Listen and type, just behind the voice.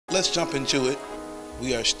let's jump into it.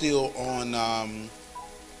 We are still on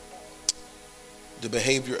the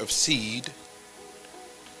behavior of seed.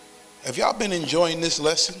 Have y'all been enjoying this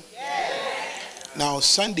lesson? Yes. Now,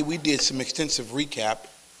 Sunday we did some extensive recap,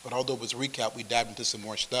 but although it was recap, we dived into some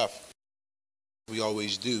more stuff. We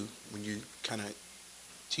always do when you're kind of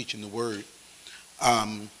teaching the word.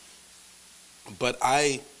 But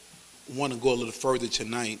I want to go a little further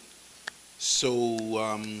tonight.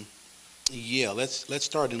 So, yeah, let's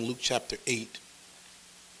start in Luke chapter 8.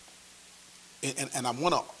 And I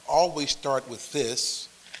want to always start with this.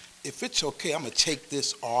 If it's okay, I'm going to take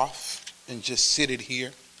this off and just sit it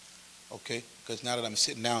here. Okay? Because now that I'm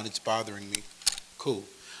sitting down, it's bothering me. Cool.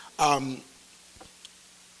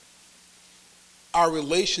 Our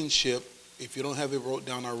relationship, if you don't have it wrote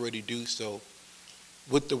down already, do so,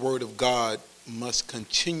 with the Word of God must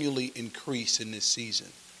continually increase in this season.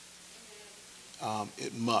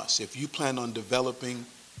 It must. If you plan on developing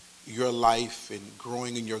your life and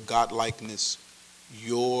growing in your God-likeness,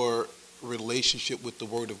 your relationship with the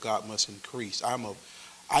Word of God must increase. I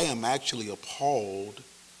am actually appalled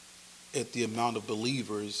at the amount of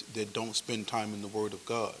believers that don't spend time in the Word of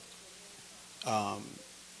God,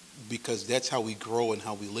 because that's how we grow and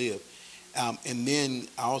how we live. And then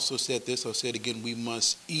I also said this, I'll say it again, we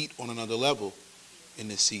must eat on another level in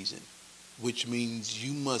this season, which means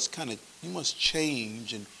you must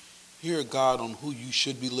change and hear God on who you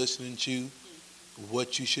should be listening to,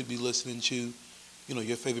 what you should be listening to. You know,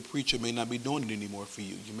 your favorite preacher may not be doing it anymore for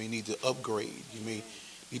you. You may need to upgrade. You may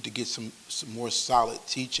need to get some more solid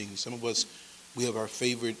teaching. Some of us, we have our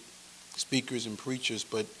favorite speakers and preachers,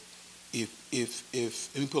 but if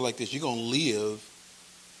let me put it like this, you're going to live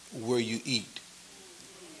where you eat.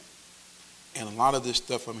 And a lot of this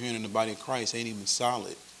stuff I'm hearing in the body of Christ ain't even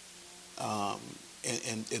solid.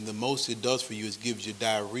 And the most it does for you is gives you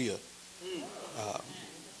diarrhea.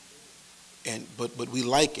 But we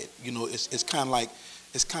like it. You know, it's kind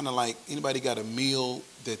of like anybody got a meal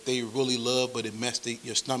that they really love, but it messed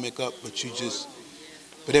your stomach up,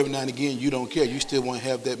 but every now and again you don't care. You still want to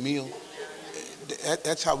have that meal.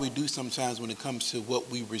 That's how we do sometimes when it comes to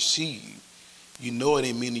what we receive. You know it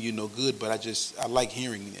ain't meaning you no good, but I like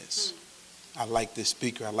hearing this. I like this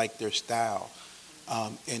speaker. I like their style.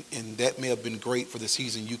 And that may have been great for the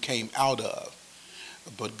season you came out of.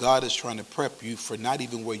 But God is trying to prep you for not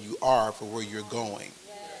even where you are, for where you're going.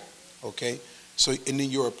 Okay? So, and then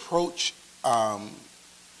your approach to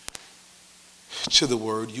the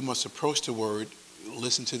word, you must approach the word,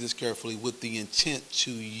 listen to this carefully, with the intent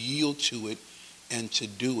to yield to it and to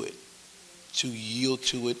do it. To yield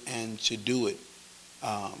to it and to do it.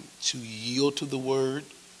 To yield to the word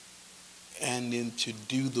and then to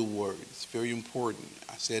do the word. It's very important.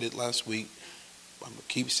 I said it last week. I'm going to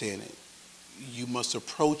keep saying it. You must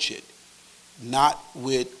approach it not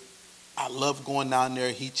with, I love going down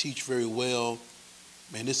there, he teach very well,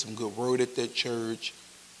 man, there's some good word at that church,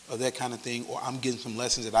 or that kind of thing, or I'm getting some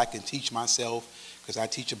lessons that I can teach myself because I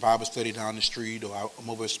teach a Bible study down the street, or I'm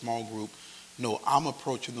over a small group. No, I'm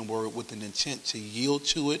approaching the word with an intent to yield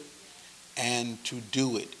to it and to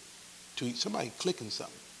do it. Somebody clicking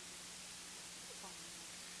something.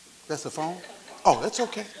 That's the phone? Oh, that's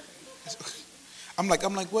okay. I'm like,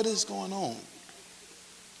 what is going on?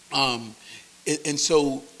 And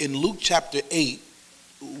so in Luke chapter 8,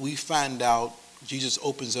 we find out Jesus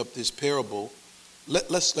opens up this parable.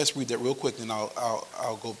 Let's read that real quick, and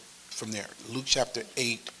I'll go from there. Luke chapter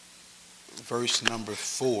 8, verse number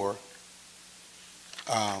 4.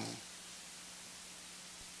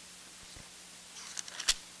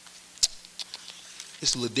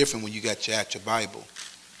 It's a little different when you got your Bible,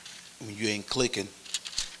 when you ain't clicking.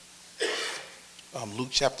 Luke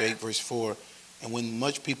chapter 8, verse 4. And when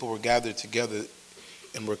much people were gathered together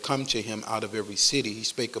and were come to him out of every city, he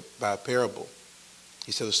spake by a parable.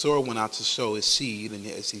 He said, the sower went out to sow his seed, and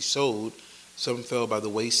as he sowed, some fell by the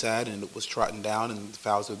wayside, and it was trodden down, and the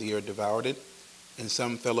fowls of the air devoured it. And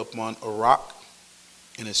some fell upon a rock,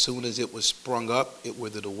 and as soon as it was sprung up, it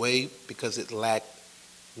withered away, because it lacked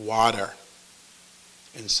water.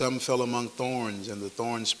 And some fell among thorns, and the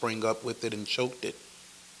thorns sprang up with it and choked it.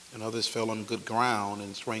 And others fell on good ground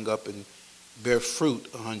and sprang up and bare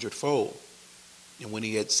fruit 100-fold. And when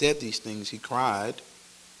he had said these things, he cried,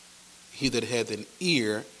 he that hath an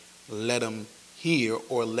ear, let him hear,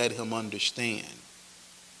 or let him understand.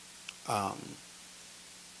 And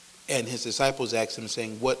his disciples asked him,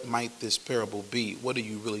 saying, what might this parable be? What are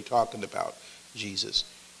you really talking about, Jesus?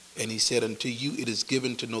 And he said, unto you it is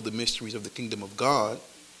given to know the mysteries of the kingdom of God,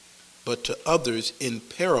 but to others in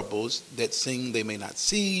parables, that seeing they may not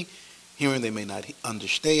see, hearing they may not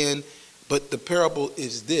understand. But the parable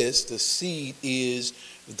is this: the seed is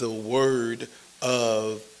the word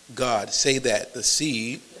of God. Say that. The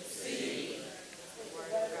seed.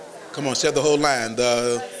 Come on, say the whole line.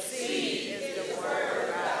 The seed is the word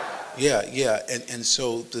of God. Yeah. And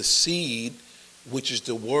so the seed, which is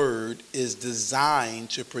the word, is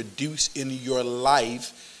designed to produce in your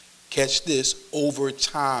life, catch this, over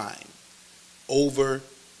time. Over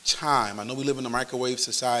time. I know we live in a microwave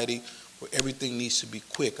society where everything needs to be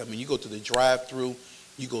quick. I mean, you go to the drive-through,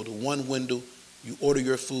 you go to one window, you order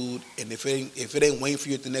your food, and if it ain't waiting for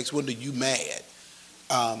you at the next window, you mad.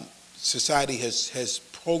 Society has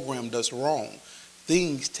programmed us wrong.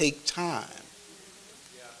 Things take time.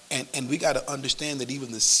 And we got to understand that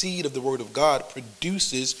even the seed of the word of God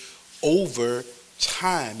produces over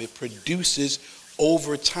time. It produces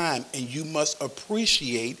over time. And you must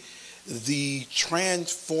appreciate the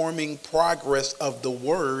transforming progress of the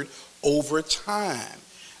word over time.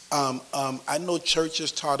 I know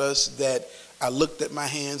churches taught us that I looked at my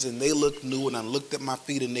hands and they looked new, and I looked at my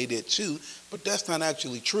feet and they did too, but that's not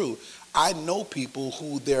actually true. I know people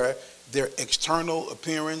who their external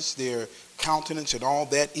appearance, their countenance and all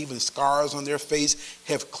that, even scars on their face,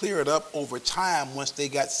 have cleared up over time once they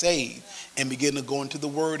got saved and began to go into the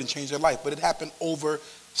word and change their life. But it happened over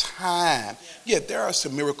time. Yeah, there are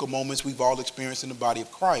some miracle moments we've all experienced in the body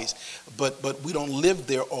of Christ, but we don't live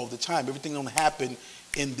there all the time. Everything don't happen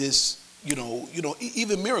in this,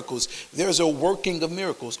 even miracles. There's a working of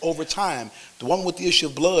miracles over time. The woman with the issue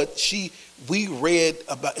of blood, we read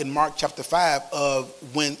about in Mark chapter 5 of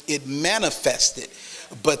when it manifested,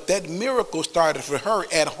 but that miracle started for her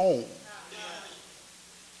at home.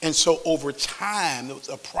 And so over time, it was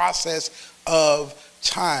a process of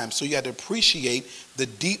time. So you have to appreciate the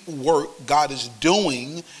deep work God is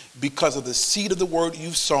doing because of the seed of the word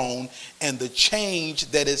you've sown and the change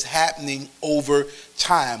that is happening over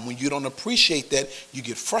time. When you don't appreciate that, you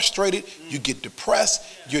get frustrated, you get depressed,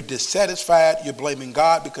 you're dissatisfied, you're blaming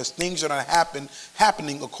God because things are not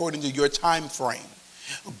happening according to your time frame.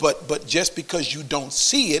 But just because you don't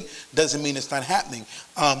see it doesn't mean it's not happening.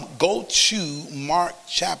 Go to Mark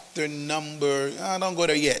chapter number, don't go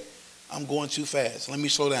there yet. I'm going too fast. Let me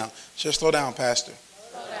slow down. Just slow down, Pastor.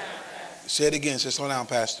 Slow down, Pastor. Say it again. Just slow down,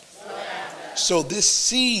 Pastor. Slow down, Pastor. So this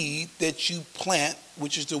seed that you plant,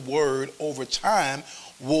 which is the word, over time,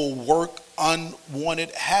 will work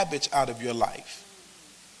unwanted habits out of your life.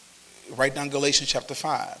 Write down Galatians chapter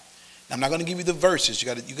 5. Now, I'm not going to give you the verses.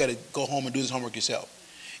 You got to go home and do this homework yourself.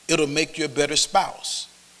 It'll make you a better spouse.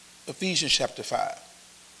 Ephesians chapter 5.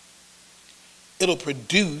 It'll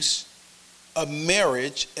produce a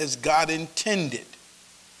marriage as God intended.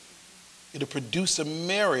 It'll produce a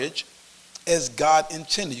marriage as God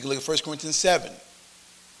intended. You can look at 1 Corinthians 7.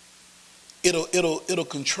 It'll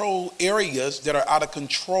control areas that are out of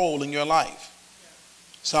control in your life.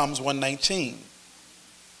 Psalms 119.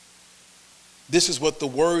 This is what the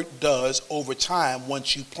word does over time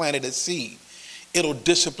once you plant it as seed. It'll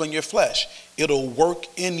discipline your flesh. It'll work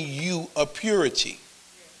in you a purity.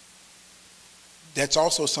 That's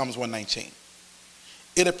also Psalms 119.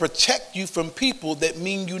 It'll protect you from people that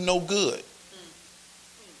mean you no good.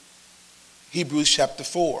 Hebrews chapter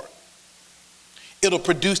 4. It'll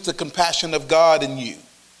produce the compassion of God in you.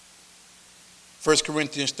 1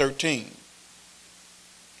 Corinthians 13.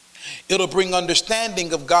 It'll bring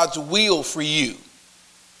understanding of God's will for you.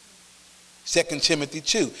 2 Timothy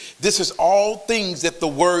 2. This is all things that the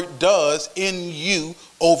word does in you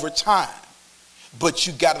over time. But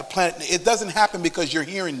you got to plant it. It doesn't happen because you're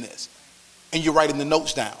hearing this and you're writing the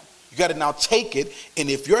notes down. You got to now take it, and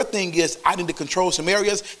if your thing is, I need to control some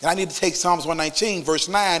areas, then I need to take Psalms 119, verse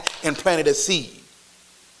 9, and plant it as seed.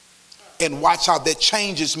 And watch how that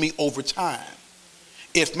changes me over time.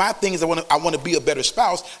 If my thing is I want to be a better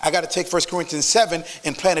spouse, I got to take 1 Corinthians 7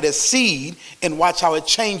 and plant it as seed, and watch how it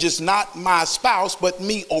changes not my spouse, but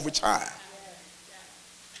me over time.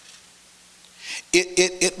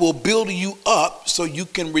 It will build you up so you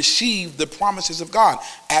can receive the promises of God.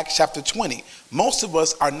 Acts chapter 20. Most of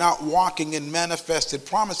us are not walking in manifested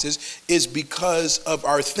promises is because of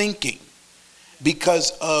our thinking,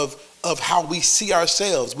 because of how we see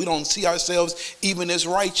ourselves. We don't see ourselves even as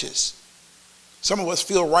righteous. Some of us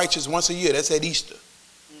feel righteous once a year. That's at Easter.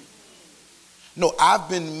 No, I've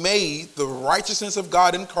been made the righteousness of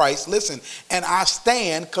God in Christ. Listen, and I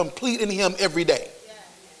stand complete in him every day.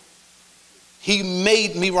 He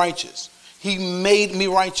made me righteous. He made me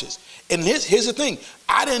righteous. And here's the thing.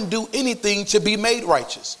 I didn't do anything to be made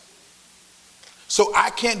righteous. So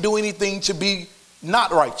I can't do anything to be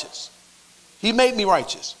not righteous. He made me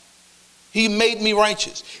righteous. He made me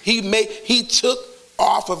righteous. He took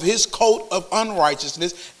off of his coat of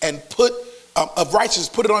unrighteousness and put of righteousness,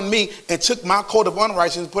 put it on me, and took my coat of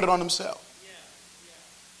unrighteousness and put it on himself.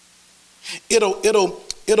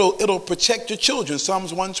 It'll protect your children,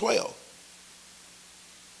 Psalms 112.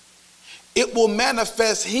 It will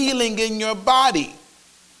manifest healing in your body.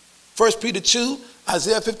 1 Peter 2,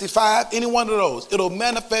 Isaiah 55, any one of those. It'll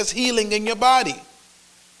manifest healing in your body.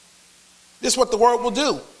 This is what the word will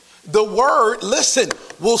do. The word, listen,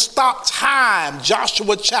 will stop time.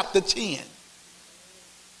 Joshua chapter 10.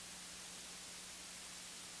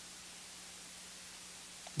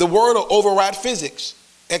 The word will override physics.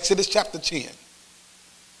 Exodus chapter 10.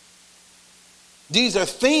 These are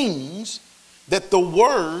things that the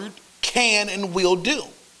word can and will do.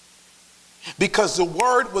 Because the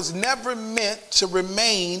word was never meant to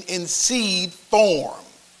remain in seed form.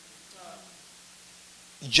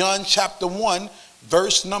 John chapter 1,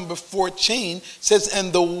 verse number 14 says,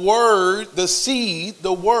 and the word, the seed,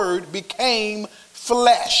 the word became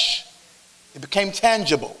flesh. It became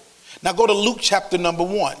tangible. Now go to Luke chapter number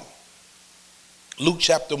 1. Luke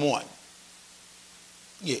chapter 1.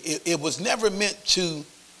 Yeah, it was never meant to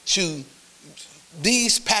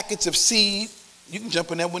these packets of seed, you can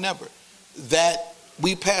jump in there whenever, that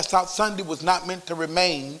we passed out Sunday was not meant to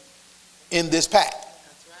remain in this pack.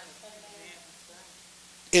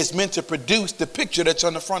 It's meant to produce the picture that's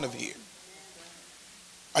on the front of here.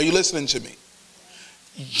 Are you listening to me?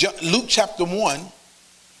 Luke chapter 1,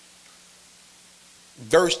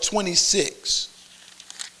 verse 26.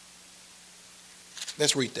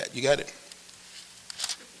 Let's read that. You got it?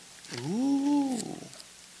 Ooh.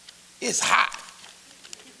 It's hot.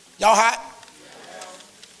 Y'all hot?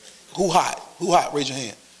 Who hot? Who hot? Raise your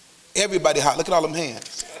hand. Everybody hot. Look at all them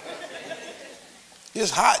hands.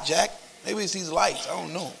 It's hot, Jack. Maybe it's these lights. I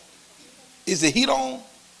don't know. Is the heat on?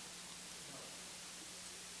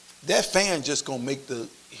 That fan just going to make the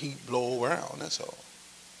heat blow around. That's all.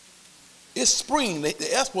 It's spring.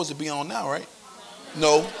 The air's supposed to be on now, right?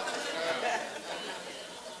 No.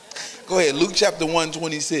 Go ahead. Luke chapter 1,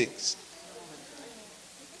 26.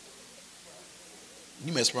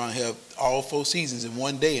 You mess around and have all 4 seasons in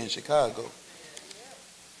one day in Chicago.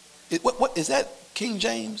 What is that, King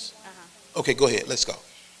James? Okay, go ahead. Let's go.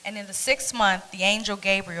 And in the 6th month, the angel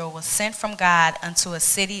Gabriel was sent from God unto a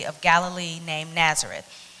city of Galilee named Nazareth,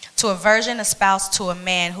 to a virgin espoused to a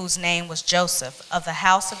man whose name was Joseph, of the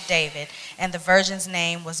house of David, and the virgin's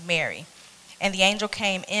name was Mary. And the angel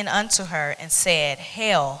came in unto her and said,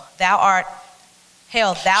 Hail, thou that art...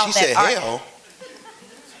 H-A-I-L.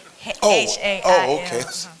 Okay.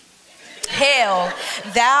 Hail,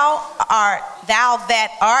 thou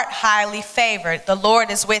that art highly favored, the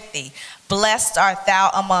Lord is with thee. Blessed art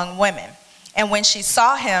thou among women. And when she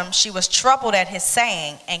saw him, she was troubled at his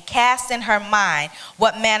saying, and cast in her mind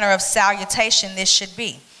what manner of salutation this should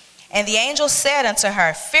be. And the angel said unto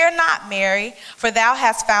her, Fear not, Mary, for thou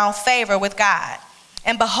hast found favor with God.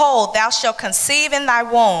 And behold, thou shalt conceive in thy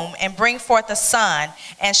womb, and bring forth a son,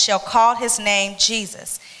 and shall call his name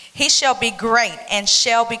Jesus. He shall be great, and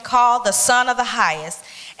shall be called the Son of the Highest.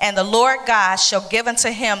 And the Lord God shall give unto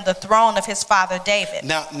him the throne of his father David.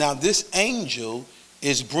 Now this angel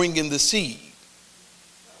is bringing the seed.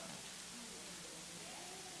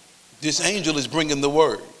 This angel is bringing the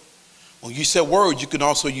word. When you said word, you can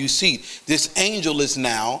also use seed. This angel is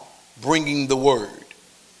now bringing the word,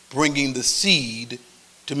 bringing the seed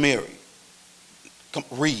to Mary. Come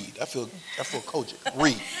read. I feel cogent.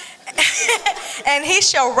 Read. And he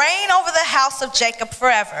shall reign over the house of Jacob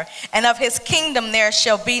forever, and of his kingdom there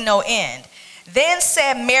shall be no end. Then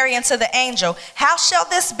said Mary unto the angel, How shall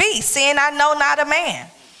this be, seeing I know not a man?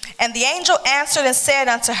 And the angel answered and said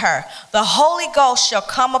unto her, The Holy Ghost shall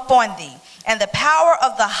come upon thee, and the power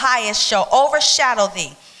of the highest shall overshadow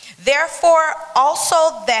thee. Therefore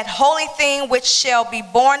also that holy thing which shall be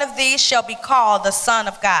born of thee shall be called the Son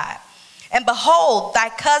of God. And behold, thy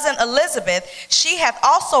cousin Elizabeth, she hath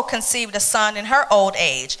also conceived a son in her old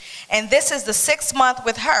age. And this is the 6th month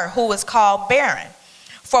with her, who is called barren.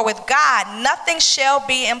 For with God nothing shall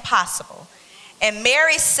be impossible. And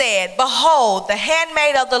Mary said, Behold, the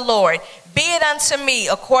handmaid of the Lord, be it unto me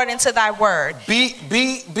according to thy word. Be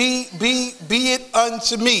it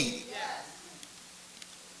unto me.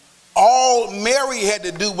 All Mary had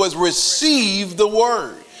to do was receive the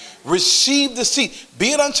word. Receive the seed.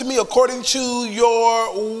 Be it unto me according to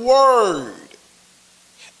your word.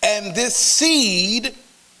 And this seed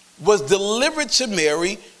was delivered to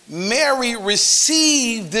Mary. Mary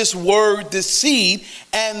received this word, this seed,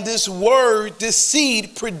 and this word, this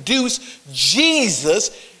seed produced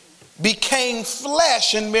Jesus, became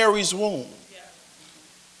flesh in Mary's womb.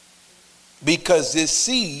 Because this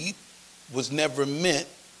seed was never meant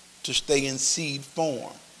to stay in seed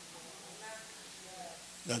form.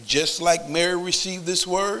 Now, just like Mary received this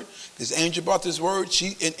word, this angel brought this word,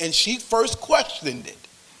 she first questioned it.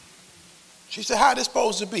 She said, how is this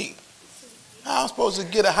supposed to be? How am I supposed to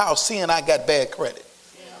get a house seeing I got bad credit?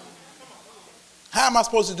 How am I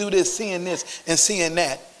supposed to do this, seeing this and seeing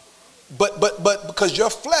that? But because your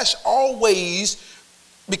flesh always,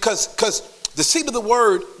 because the seed of the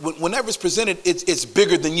word, whenever it's presented, it's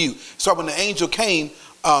bigger than you. So when the angel came,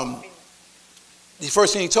 the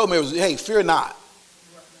first thing he told me was, hey, fear not.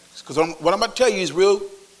 Because what I'm about to tell you is real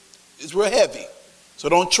heavy. So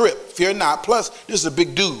don't trip. Fear not. Plus, this is a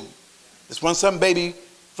big dude. This one some baby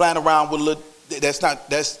flying around with a little,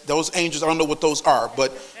 those angels, I don't know what those are,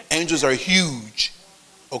 but angels are huge.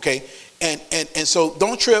 Okay? And so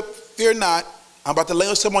don't trip. Fear not. I'm about to lay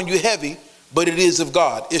on someone you heavy, but it is of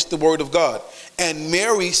God. It's the word of God. And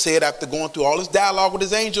Mary said, after going through all this dialogue with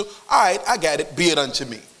his angel, all right, I got it. Be it unto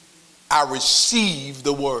me. I receive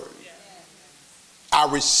the word. I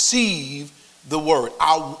receive the word.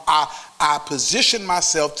 I position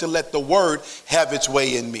myself to let the word have its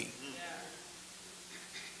way in me.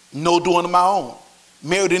 No doing of my own.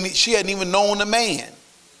 Mary she hadn't even known a man.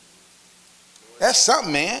 That's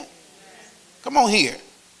something, man. Come on here.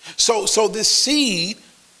 So this seed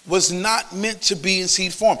was not meant to be in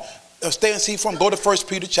seed form. Stay in seed form. Go to 1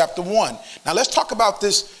 Peter chapter 1. Now let's talk about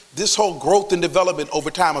this whole growth and development over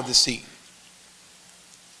time of the seed.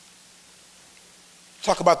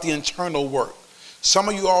 Talk about the internal work. Some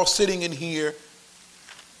of you all sitting in here,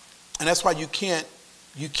 and that's why you can't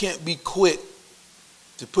be quick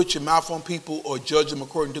to put your mouth on people or judge them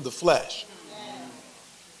according to the flesh.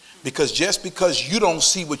 Because just because you don't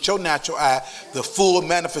see with your natural eye the full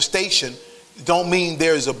manifestation, don't mean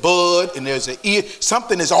there's a bud and there's an ear.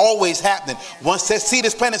 Something is always happening. Once that seed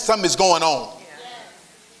is planted, something is going on.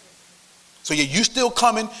 So yeah, you still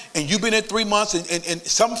coming, and you've been in 3 months, and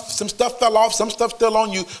some stuff fell off, some stuff still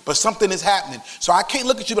on you, but something is happening. So I can't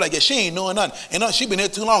look at you and be like, yeah, she ain't knowing nothing. And she been here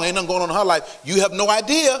too long, ain't nothing going on in her life. You have no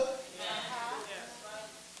idea.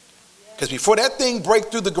 Because before that thing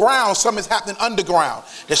break through the ground, something is happening underground.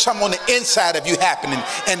 There's something on the inside of you happening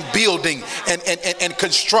and building and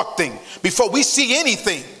constructing before we see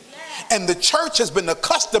anything. And the church has been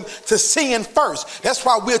accustomed to seeing first. That's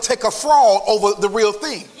why we'll take a fraud over the real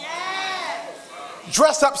thing.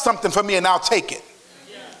 Dress up something for me and I'll take it.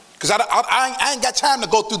 Because I ain't got time to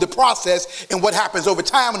go through the process and what happens over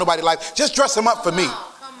time in nobody's life. Just dress them up for me.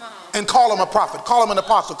 And call them a prophet, call them an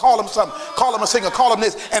apostle, call them something, call them a singer, call them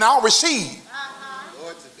this, and I'll receive.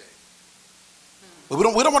 But we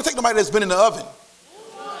don't want to take nobody that's been in the oven,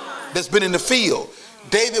 that's been in the field.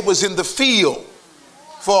 David was in the field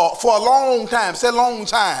for a long time. Say long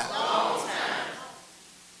time.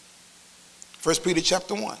 1 Peter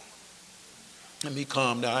chapter 1. Let me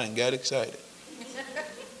calm down. I ain't got excited.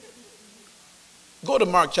 Go to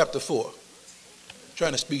Mark chapter 4. I'm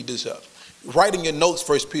trying to speed this up. Writing your notes,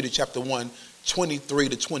 1 Peter chapter 1, 23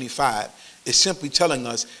 to 25, is simply telling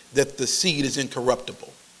us that the seed is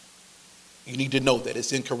incorruptible. You need to know that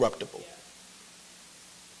it's incorruptible.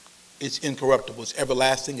 It's incorruptible. It's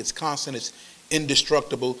everlasting. It's constant. It's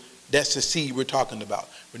indestructible. That's the seed we're talking about.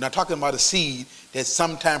 We're not talking about a seed that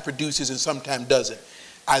sometimes produces and sometimes doesn't.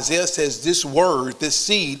 Isaiah says this word, this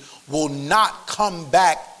seed, will not come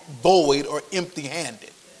back void or empty-handed.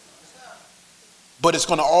 But it's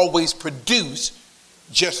going to always produce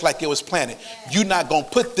just like it was planted. You're not going to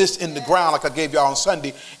put this in the ground like I gave y'all on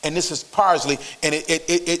Sunday, and this is parsley, and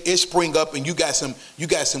it spring up, and you got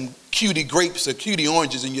some cutie grapes or cutie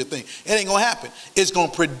oranges in your thing. It ain't going to happen. It's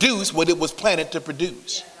going to produce what it was planted to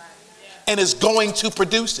produce. And it's going to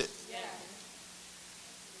produce it.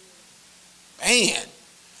 Man,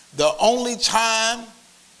 the only time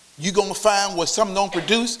you're going to find where something don't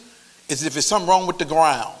produce is if it's something wrong with the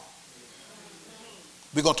ground.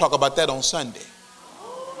 We're going to talk about that on Sunday.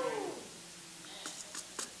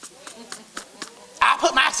 I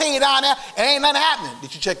put my seed down there and ain't nothing happening.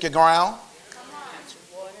 Did you check your ground?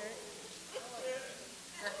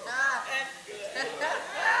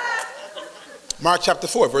 Mark chapter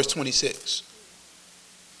 4, verse 26.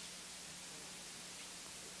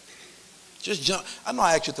 Just jump. I know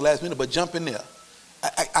I asked you at the last minute, but jump in there.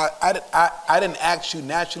 I didn't ask you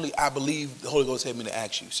naturally. I believe the Holy Ghost had me to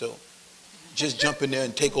ask you. So just jump in there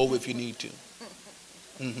and take over if you need to.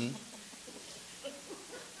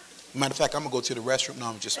 Matter of fact, I'm going to go to the restroom. No,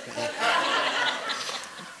 I'm just playing.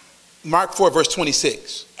 Mark 4, verse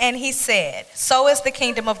 26. And he said, so is the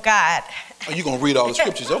kingdom of God. Oh, you're going to read all the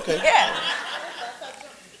scriptures? Okay. Yeah.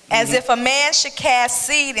 As if a man should cast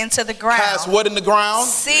seed into the ground. Cast what in the ground?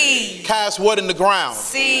 Seed. Cast what in the ground?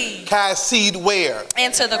 Seed. Cast seed where?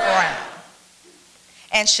 Into the ground.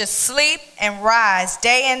 and should sleep and rise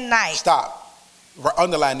day and night. Stop.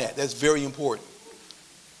 Underline that. That's very important.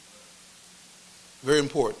 Very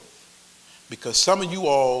important. Because some of you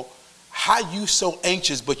all, how you so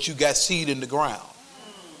anxious but you got seed in the ground?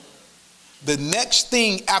 The next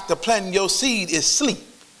thing after planting your seed is sleep.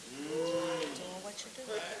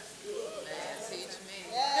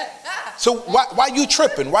 So why you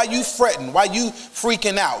tripping? Why you fretting? Why you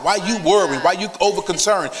freaking out? Why you worrying? Why you over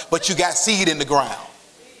concerned? But you got seed in the ground.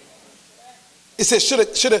 It says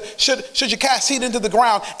should you cast seed into the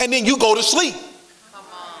ground and then you go to sleep.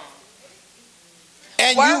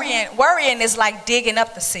 And worrying is like digging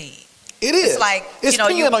up the seed. It is. It's like it's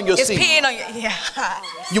peeing on your seed. It's peeing on your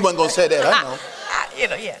You wasn't gonna say that, I know.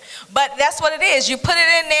 But that's what it is. You put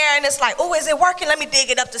it in there and it's like, oh, is it working? Let me dig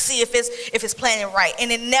it up to see if it's planting right.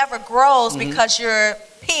 And it never grows because you're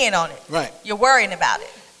peeing on it. Right. You're worrying about it.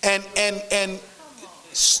 And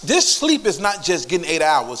this sleep is not just getting 8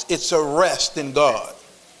 hours, it's a rest in God.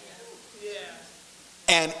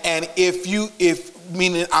 And if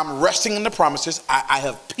meaning I'm resting in the promises, I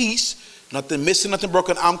have peace, nothing missing, nothing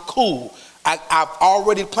broken, I'm cool. I've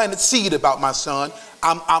already planted seed about my son.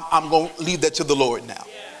 I'm going to leave that to the Lord now.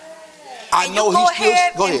 I know Go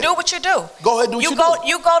ahead and do what you do. Go ahead and do what you do.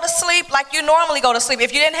 You go to sleep like you normally go to sleep.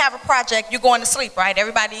 If you didn't have a project, you're going to sleep, right?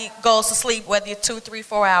 Everybody goes to sleep, whether you're 2, 3,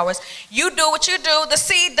 4 hours. You do what you do. The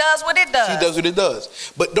seed does what it does. Seed does what it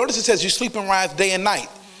does. But notice it says you sleep and rise day and night.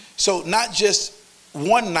 So not just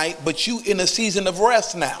one night, but you in a season of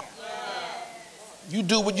rest now. You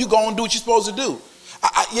do what you go and do what you're supposed to do.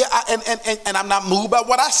 And I'm not moved by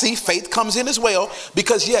what I see. Faith comes in as well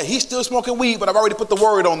because he's still smoking weed, but I've already put the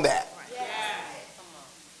word on that.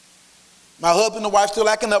 My husband and wife still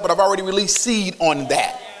acting up, but I've already released seed on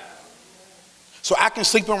that. So I can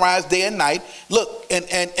sleep and rise day and night. Look,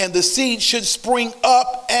 and the seed should spring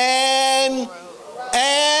up and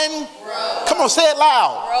come on, say it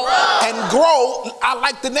loud. And grow. I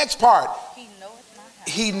like the next part.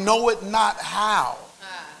 He knoweth not how.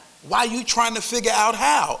 Why are you trying to figure out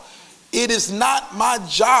how? It is not my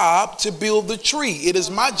job to build the tree. It is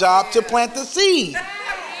my job to plant the seed.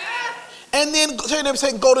 And then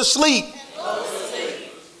say, go to sleep.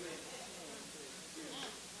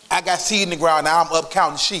 I got seed in the ground. Now I'm up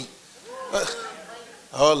counting sheep.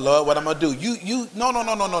 Oh Lord, what I'm gonna do?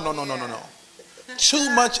 No. Too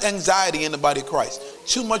much anxiety in the body of Christ.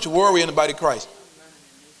 Too much worry in the body of Christ.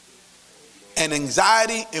 And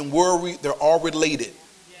anxiety and worry, they're all related.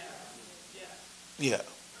 Yeah.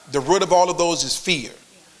 The root of all of those is fear.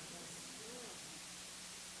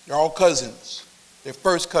 They're all cousins. They're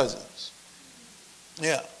first cousins.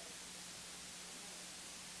 Yeah.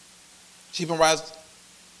 Sleep and rise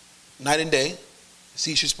night and day. The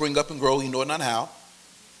seed should spring up and grow, he know it not how.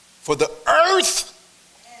 For the earth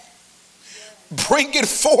bringeth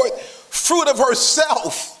forth fruit of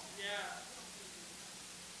herself.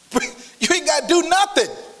 You ain't got to do nothing.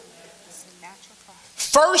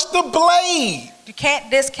 First the blade. You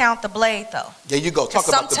can't discount the blade though. There you go. Talk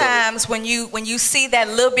about the blade. Sometimes when you see that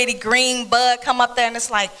little bitty green bud come up there and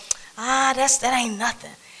it's like, that ain't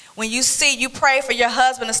nothing. When you pray for your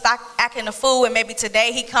husband to stop acting a fool and maybe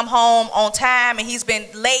today he come home on time and he's been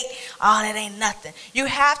late, that ain't nothing. You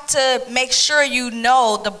have to make sure you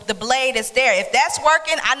know the blade is there. If that's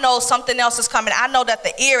working, I know something else is coming. I know that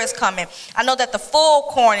the ear is coming. I know that the full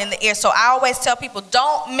corn in the ear. So I always tell people,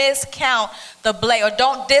 don't miscount the blade or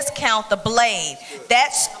don't discount the blade.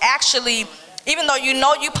 That's actually, even though you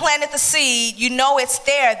know you planted the seed, you know it's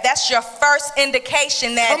there, that's your first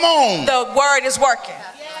indication that the word is working.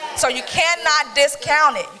 So you cannot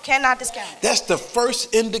discount it. You cannot discount it. That's the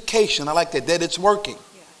first indication. I like that it's working.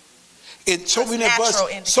 So many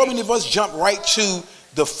of us jump right to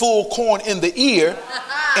the full corn in the ear.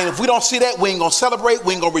 And if we don't see that, we ain't going to celebrate.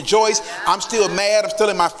 We ain't going to rejoice. I'm still mad. I'm still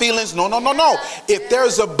in my feelings. No. If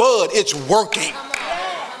there's a bud, it's working.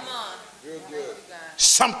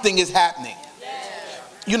 Something is happening.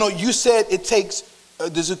 You know, you said it takes the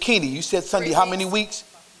zucchini. You said Sunday, how many weeks?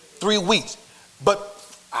 3 weeks. But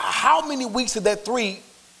how many weeks of that 3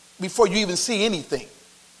 before you even see anything?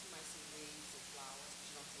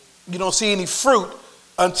 You don't see any fruit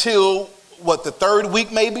until, the 3rd week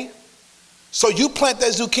maybe? So you plant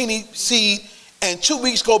that zucchini seed and 2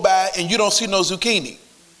 weeks go by and you don't see no zucchini.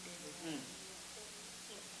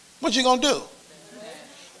 What you gonna do?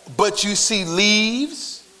 But you see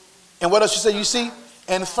leaves, and what else you say you see?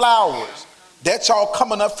 And flowers. That's all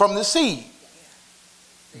coming up from the seed.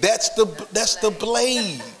 That's the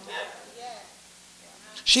blade.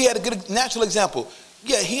 She had a good natural example.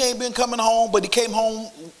 Yeah, he ain't been coming home, but he came home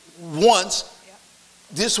once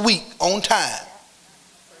this week on time.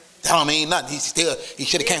 That don't mean nothing. He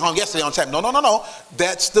should have came home yesterday on time. No.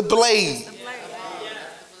 That's the blade.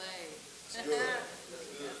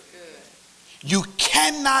 You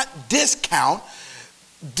cannot discount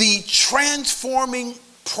the transforming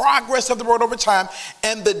progress of the word over time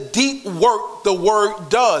and the deep work the word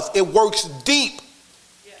does. It works deep.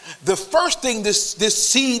 The first thing this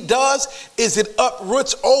seed does is it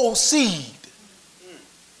uproots old seed.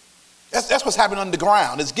 That's what's happening on the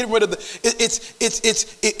ground. It's getting rid of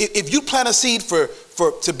if you plant a seed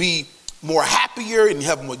to be more happier and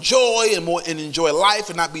have more joy and enjoy life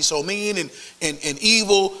and not be so mean and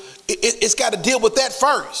evil, it's got to deal with that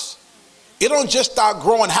first. It don't just start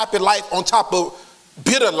growing happy life on top of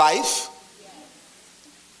bitter life.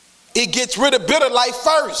 It gets rid of bitter life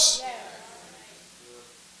first.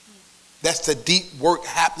 That's the deep work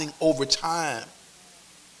happening over time.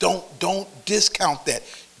 Don't discount that.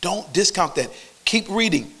 Don't discount that. Keep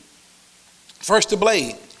reading. First the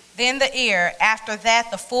blade. Then the ear. After that,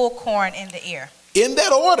 the full corn in the ear. In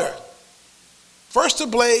that order. First the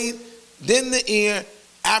blade, then the ear.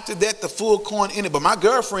 After that, the full corn in it. But my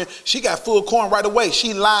girlfriend, she got full corn right away.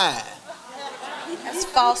 She lying. That's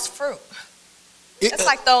false fruit. It's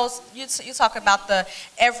like those, you talk about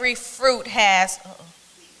every fruit has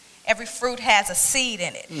a seed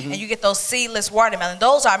in it. Mm-hmm. And you get those seedless watermelon.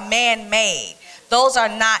 Those are man-made. Those are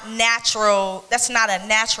not natural. That's not a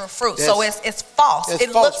natural fruit. So it's false.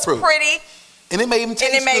 It looks fruit. Pretty. And it may even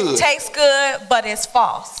taste good. And it may taste good, but it's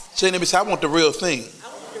false. So let me say, I want the real thing.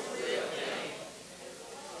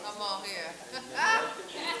 Come on here.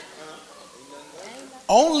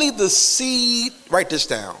 Only the seed, write this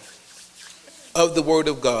down, of the word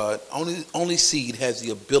of God, only seed has the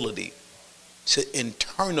ability to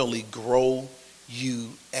internally grow you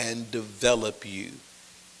and develop you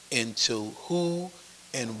into who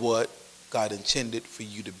and what God intended for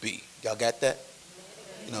you to be. Y'all got that?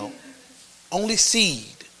 You know, only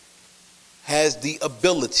seed has the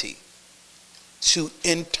ability to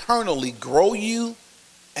internally grow you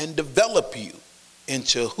and develop you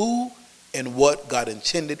into who and what God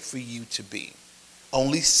intended for you to be.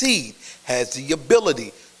 Only seed has the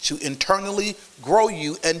ability to internally grow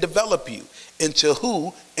you and develop you into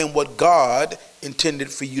who and what God intended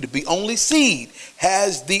for you to be. Only seed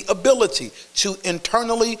has the ability to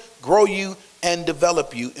internally grow you and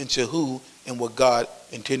develop you into who and what God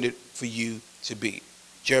intended for you to be.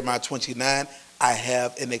 Jeremiah 29, I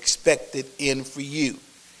have an expected end for you.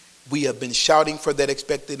 We have been shouting for that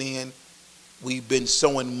expected end. We've been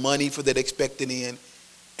sowing money for that expected end.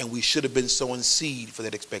 And we should have been sowing seed for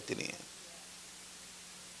that expected end.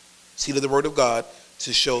 Seed of the word of God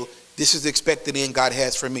to show this is the expected end God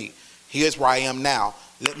has for me. Here's where I am now.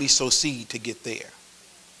 Let me sow seed to get there.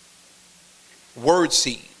 Word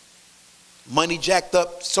seed. Money jacked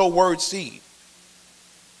up, sow word seed.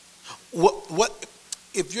 What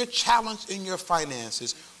if you're challenged in your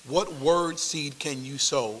finances, what word seed can you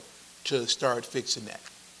sow to start fixing that?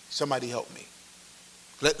 Somebody help me.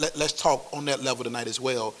 Let's talk on that level tonight as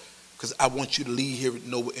well, because I want you to leave here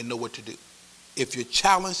and know what to do. If you're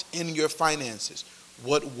challenged in your finances,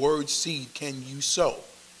 what word seed can you sow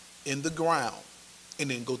in the ground? And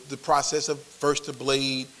then go through the process of first the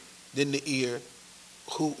blade, then the ear.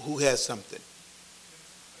 Who has something?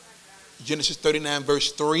 Genesis 39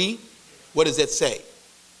 verse 3. What does that say?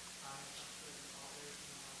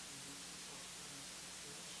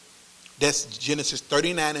 That's Genesis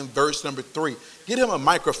 39 and verse number 3. Get him a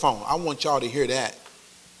microphone. I want y'all to hear that.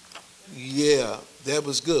 Yeah, that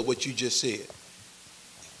was good what you just said.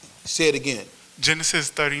 Say it again. Genesis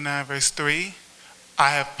 39 verse 3. I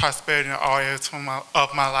have prosperity in all areas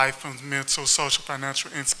of my life, from mental, social,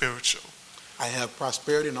 financial, and spiritual. I have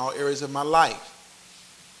prosperity in all areas of my life.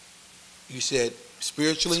 You said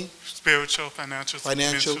spiritually? Spiritual, financial,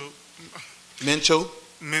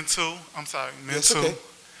 mental. I'm sorry, mental.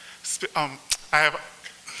 That's okay. I have.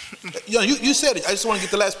 You said it. I just want to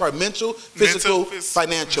get the last part. Mental, physical,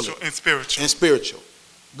 financially, and spiritual. And spiritual.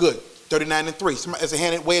 Good. 39 and 3. There's a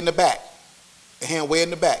hand way in the back. A hand way in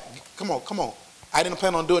the back. Come on. I didn't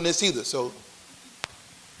plan on doing this either, so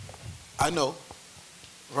I know.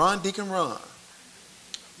 Run, Deacon, run.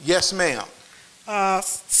 Yes, ma'am.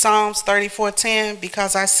 Psalms 34:10,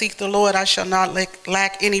 because I seek the Lord, I shall not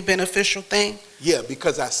lack any beneficial thing. Yeah,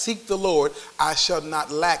 because I seek the Lord, I shall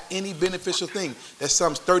not lack any beneficial thing. That's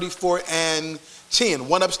Psalms 34 and 10.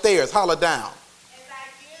 One upstairs, holler down. As I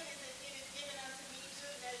give, it is given unto me,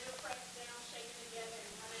 good measure, pressed down, shaken together,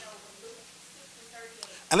 and running over. Luke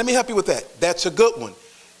 6:38. And let me help you with that. That's a good one.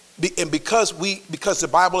 And because the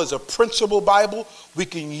Bible is a principle Bible, we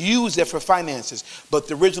can use that for finances. But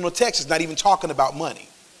the original text is not even talking about money.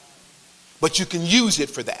 But you can use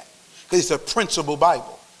it for that. because it's a principle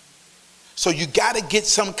Bible. So you got to get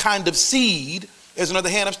some kind of seed. There's another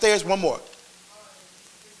hand upstairs. One more. It's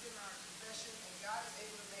in our confession, and God is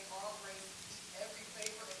able to make all grace, every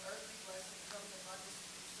favor and earthly blessing come in abundance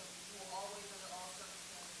to you, so that you will always, under all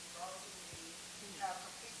circumstances, regardless of the need, have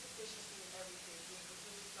complete sufficiency in everything, being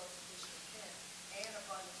completely self-sufficient in Him, and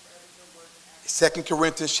abundance for every good work and act. 2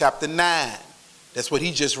 Corinthians chapter 9. That's what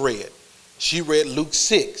he just read. She read Luke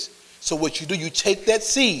 6. So what you do, you take that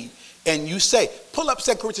seed and you say, pull up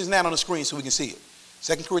 2 Corinthians 9 on the screen so we can see it.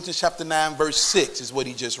 2 Corinthians chapter 9 verse 6 is what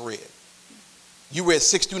he just read. You read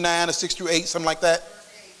 6 through 9 or 6 through 8, something like that?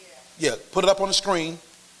 Yeah, put it up on the screen.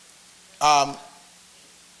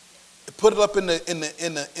 Put it up in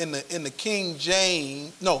the King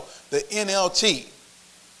James, no, the NLT.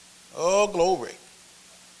 Oh, glory.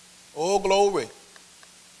 Oh, glory.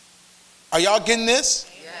 Are y'all getting this?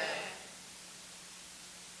 Yes.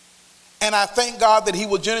 And I thank God that he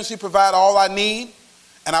will generously provide all I need,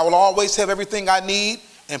 and I will always have everything I need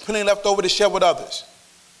and plenty left over to share with others.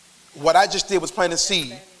 What I just did was plant a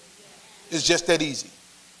seed. It's just that easy.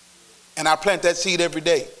 And I plant that seed every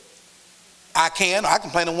day. I can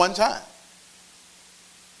plant it one time.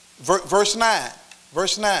 Verse 9.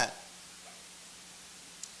 Verse 9.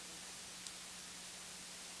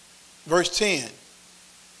 Verse 10.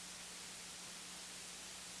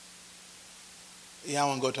 Yeah, I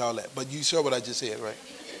won't go to all that, but you saw what I just said, right?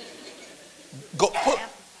 Go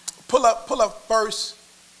pull up 1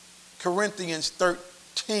 Corinthians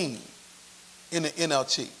 13 in the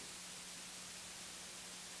NLT.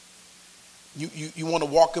 You want to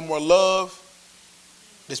walk in more love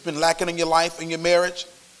that's been lacking in your life, in your marriage?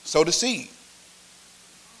 Sow the seed.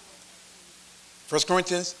 1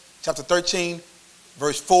 Corinthians chapter 13,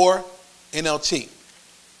 verse 4, NLT.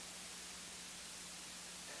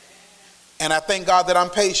 And I thank God that I'm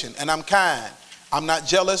patient and I'm kind. I'm not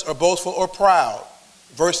jealous or boastful or proud.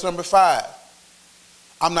 Verse number 5.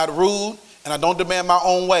 I'm not rude and I don't demand my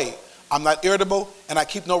own way. I'm not irritable and I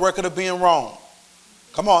keep no record of being wrong.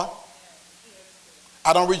 Come on.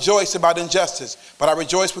 I don't rejoice about injustice, but I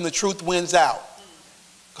rejoice when the truth wins out.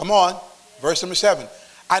 Come on. Verse number 7.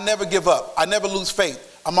 I never give up. I never lose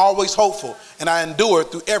faith. I'm always hopeful and I endure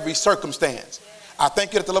through every circumstance. I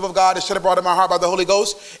thank you that the love of God is shed abroad in my heart by the Holy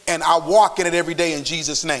Ghost, and I walk in it every day in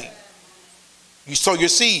Jesus' name. You sow your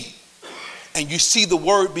seed, and you see the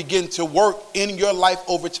word begin to work in your life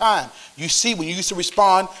over time. You see when you used to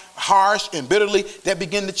respond harsh and bitterly, that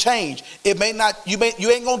begin to change. It may not, you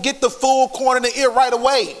ain't gonna get the full corn in the ear right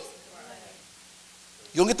away.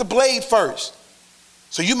 You'll get the blade first.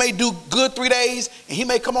 So you may do good 3 days, and he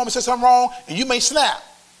may come home and say something wrong, and you may snap.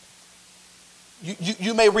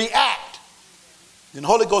 You may react. Then the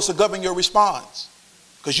Holy Ghost will govern your response.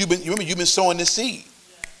 Because you've been sowing this seed.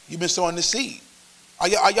 You've been sowing this seed. Are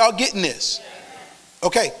y'all getting this?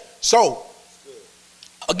 Okay, so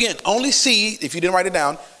again, only seed, if you didn't write it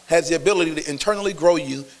down, has the ability to internally grow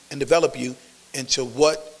you and develop you into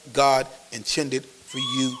what God intended for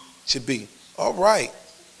you to be. All right.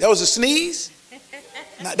 That was a sneeze?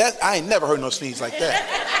 Now I ain't never heard no sneeze like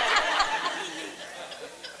that.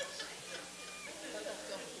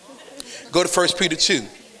 Go to 1 Peter 2.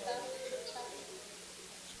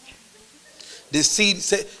 This seed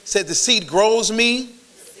said the seed grows me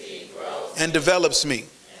and develops me.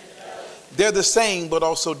 They're the same but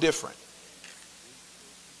also different.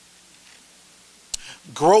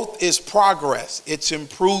 Growth is progress. It's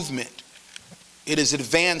improvement. It is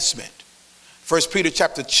advancement. 1 Peter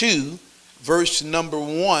chapter 2, verse number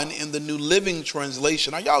 1 in the New Living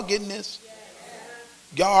Translation. Are y'all getting this?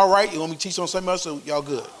 Y'all all right? You want me to teach on something else? Or y'all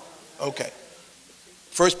good? Okay.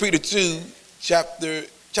 1 Peter 2, chapter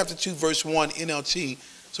 2, verse 1, NLT.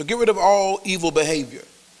 So get rid of all evil behavior.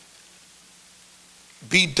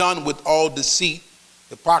 Be done with all deceit,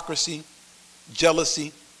 hypocrisy,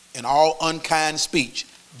 jealousy, and all unkind speech.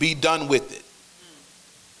 Be done with it.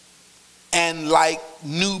 And like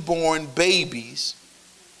newborn babies,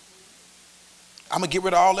 I'm going to get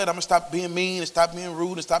rid of all that. I'm going to stop being mean and stop being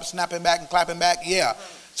rude and stop snapping back and clapping back. Yeah.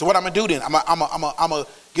 So what I'm going to do then, I'm going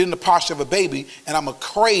to get in the posture of a baby, and I'm going to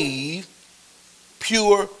crave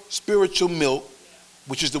pure spiritual milk,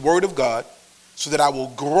 which is the word of God, so that I will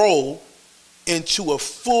grow into a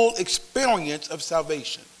full experience of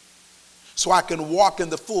salvation. So I can walk in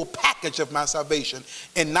the full package of my salvation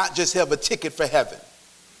and not just have a ticket for heaven.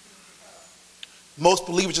 Most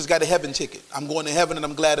believers just got a heaven ticket. I'm going to heaven and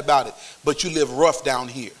I'm glad about it. But you live rough down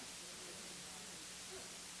here.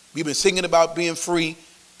 We've been singing about being free,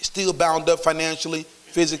 still bound up financially,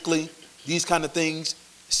 physically, these kind of things,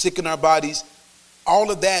 sick in our bodies.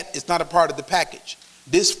 All of that is not a part of the package.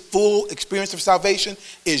 This full experience of salvation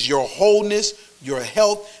is your wholeness, your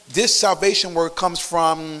health. This salvation word comes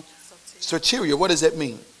from soteria. What does that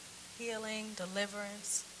mean? Healing,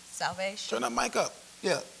 deliverance, salvation. Turn that mic up.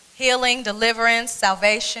 Yeah. Healing, deliverance,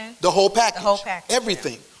 salvation. The whole package. The whole package.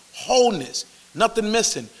 Everything. Wholeness. Nothing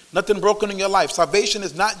missing. Nothing broken in your life. Salvation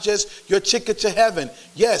is not just your ticket to heaven.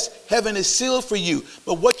 Yes, heaven is sealed for you.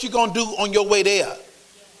 But what you going to do on your way there?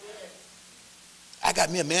 I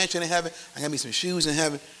got me a mansion in heaven. I got me some shoes in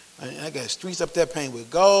heaven. I got streets up there painted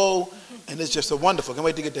with gold. And it's just so wonderful. Can't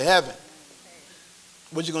wait to get to heaven.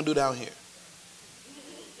 What you going to do down here?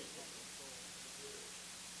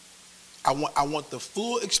 I want the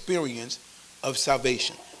full experience of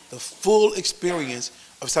salvation. The full experience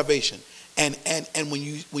of salvation. And when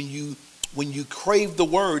you crave the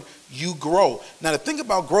word, you grow. Now the thing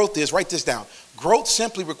about growth is, write this down. Growth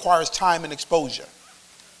simply requires time and exposure.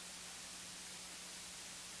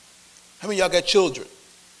 How many of y'all got children?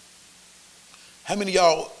 How many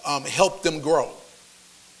of y'all help them grow?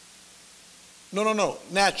 No,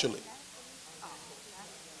 naturally.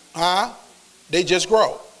 They just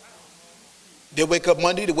grow. They wake up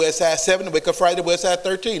Monday, they wear a size 7, they wake up Friday, they wear a size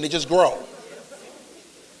 13. They just grow.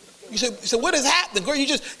 You say, what is happening? Girl, you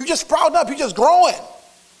just sprouting up, you just growing.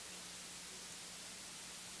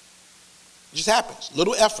 It just happens.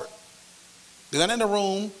 Little effort. They're not in the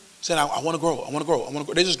room saying, I want to grow, I want to grow, I want to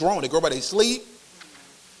grow. They're just growing. They grow by their sleep.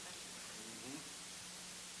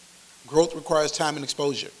 Growth requires time and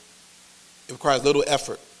exposure. It requires little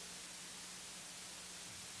effort.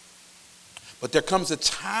 But there comes a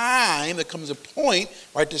time, there comes a point,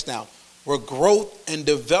 write this down, where growth and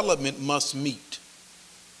development must meet.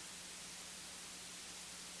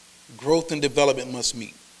 Growth and development must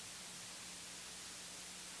meet.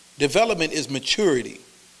 Development is maturity.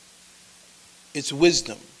 It's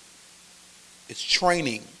wisdom. It's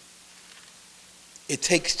training. It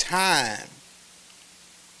takes time.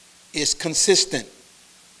 It's consistent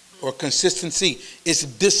or consistency. It's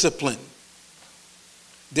discipline.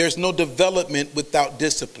 There's no development without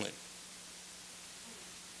discipline.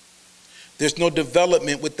 There's no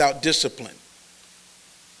development without discipline.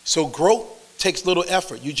 So growth takes little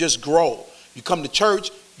effort. You just grow. You come to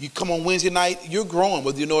church, you come on Wednesday night, you're growing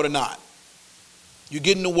whether you know it or not. You're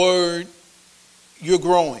getting the word, you're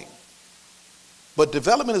growing. But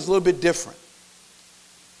development is a little bit different.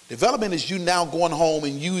 Development is you now going home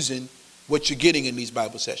and using what you're getting in these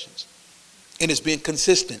Bible sessions. And it's being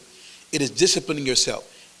consistent. It is disciplining yourself.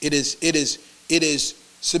 It is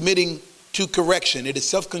submitting to correction. It is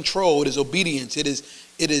self-control. It is obedience. It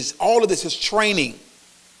is all of this is training.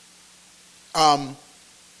 And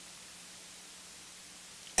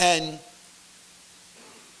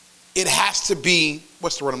it has to be,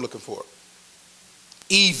 what's the word I'm looking for?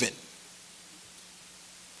 Even.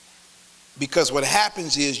 Because what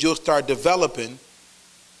happens is you'll start developing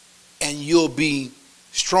and you'll be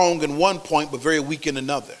strong in one point but very weak in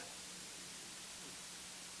another.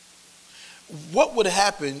 What would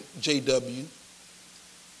happen, JW,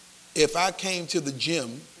 if I came to the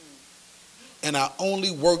gym and I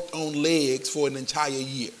only worked on legs for an entire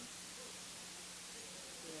year?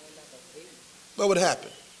 What would happen?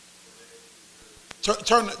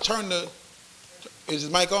 Is his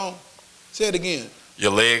mic on? Say it again.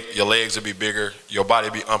 Your legs would be bigger, your body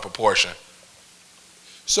would be unproportioned.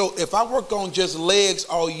 So if I work on just legs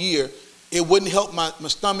all year, it wouldn't help my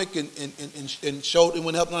stomach and shoulder, it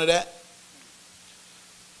wouldn't help none of that?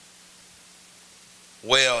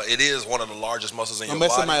 Well, it is one of the largest muscles in your I'm body.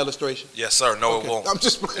 messing my illustration. Yes, sir. No, Okay. it won't. I'm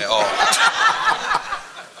just playing. At all.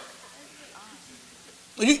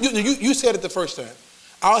 You said it the first time.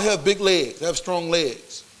 I'll have big legs. I have strong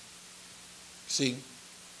legs. See?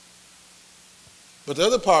 But the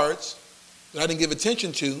other parts that I didn't give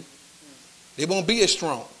attention to, they won't be as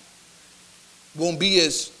strong. Won't be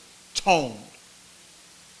as toned.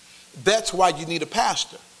 That's why you need a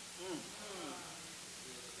pastor.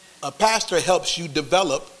 A pastor helps you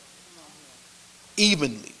develop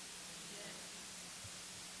evenly.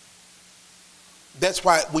 That's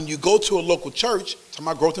why when you go to a local church, to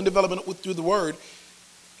my growth and development through the word,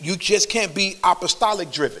 you just can't be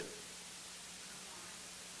apostolic driven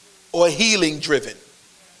or healing driven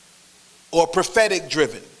or prophetic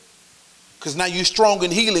driven. Because now you're strong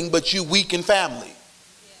in healing, but you're weak in family.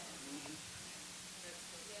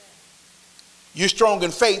 You're strong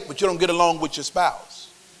in faith, but you don't get along with your spouse.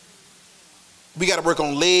 We got to work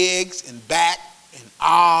on legs and back and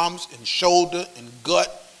arms and shoulder and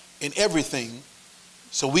gut and everything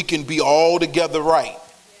so we can be all together right.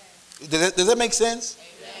 Does that make sense?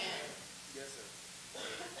 Amen. Yes, sir.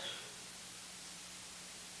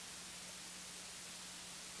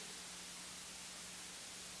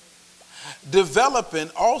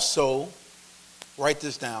 Developing also, write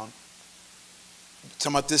this down,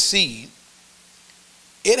 talking about this seed,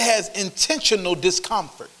 it has intentional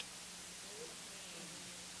discomfort.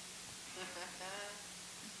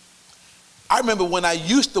 I remember when I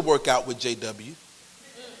used to work out with JW,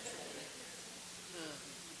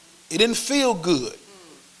 it didn't feel good.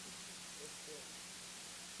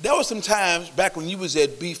 There were some times back when you was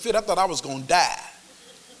at B Fit, I thought I was going to die.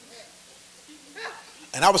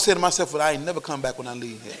 And I was saying to myself, well, I ain't never come back when I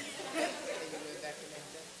leave here.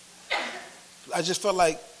 I just felt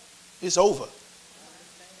like it's over.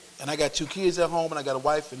 And I got 2 kids at home and I got a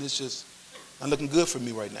wife, and it's just not looking good for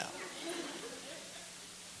me right now.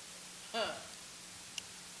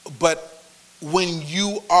 But when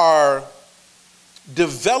you are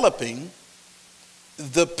developing,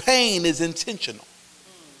 the pain is intentional.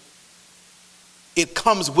 It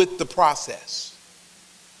comes with the process.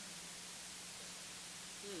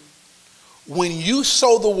 When you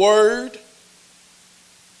sow the word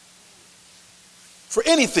for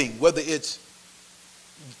anything, whether it's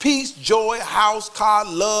peace, joy, house, car,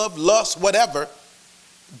 love, lust, whatever,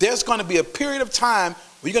 there's going to be a period of time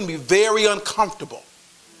where you're going to be very uncomfortable.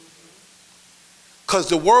 Because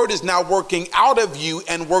the word is now working out of you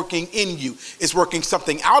and working in you. It's working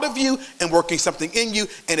something out of you and working something in you,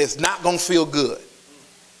 and it's not going to feel good.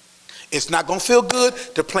 It's not going to feel good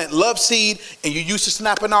to plant love seed and you're used to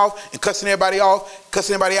snapping off and cussing everybody off,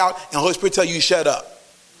 cussing everybody out, and the Holy Spirit tell you shut up.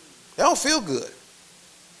 That don't feel good.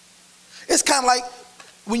 It's kind of like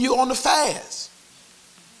when you're on the fast.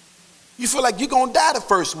 You feel like you're going to die the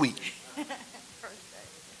first week.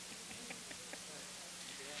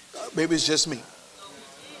 Maybe it's just me.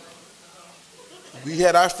 We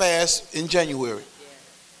had our fast in January.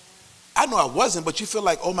 I know I wasn't, but you feel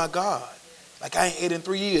like, oh my God, like I ain't ate in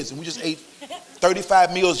 3 years, and we just ate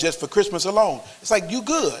 35 meals just for Christmas alone. It's like, you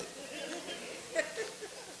good.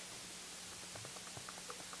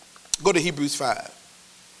 Go to Hebrews 5.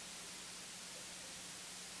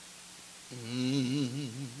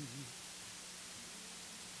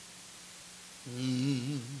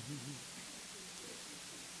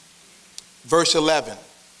 Verse 11.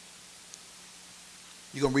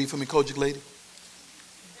 You gonna read for me, Kojic lady?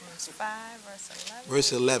 Verse 5, verse 11.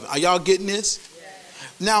 Verse 11. Are y'all getting this?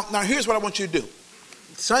 Now here's what I want you to do.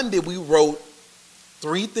 Sunday we wrote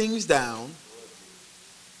 3 things down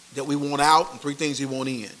that we want out and 3 things we want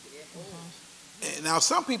in. And now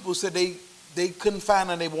some people said they couldn't find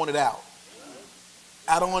none they wanted out.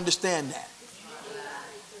 I don't understand that.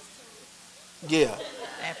 Yeah.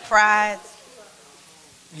 And pride.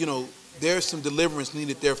 You know, there's some deliverance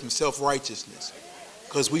needed there from self-righteousness.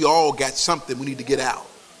 Because we all got something we need to get out.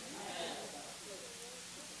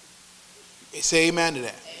 Say amen to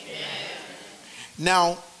that. Amen.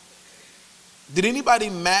 Now, did anybody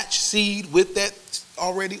match seed with that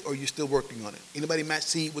already, or are you still working on it? Anybody match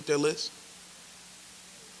seed with their list?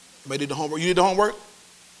 Anybody did the homework? You did the homework?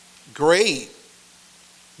 Great.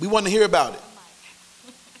 We want to hear about it.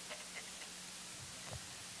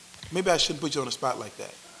 Maybe I shouldn't put you on the spot like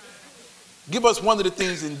that. Give us one of the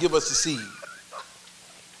things and give us the seed.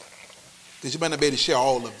 Because you might not be able to share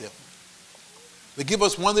all of them. But give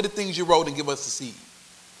us one of the things you wrote and give us the seed.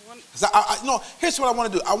 No, here's what I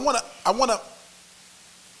want to do. I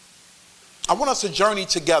want us to journey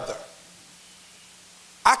together.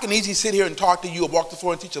 I can easily sit here and talk to you or walk the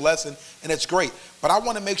floor and teach a lesson, and that's great. But I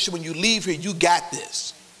want to make sure when you leave here, you got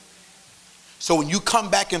this. So when you come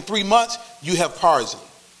back in 3 months, you have parsley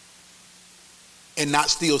and not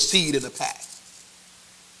steal seed in the pack.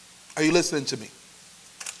 Are you listening to me?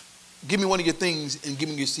 Give me one of your things and give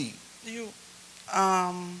me your seed.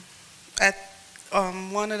 One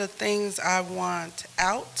of the things I want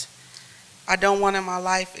out, I don't want in my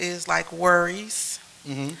life is like worries.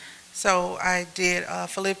 Mm-hmm. So I did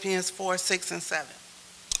Philippians 4, 6, and 7.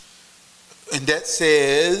 And that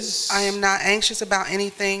says? I am not anxious about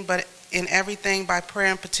anything, but in everything by prayer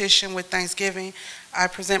and petition with thanksgiving, I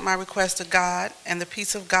present my request to God, and the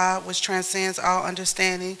peace of God, which transcends all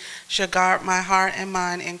understanding, shall guard my heart and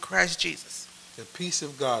mind in Christ Jesus. The peace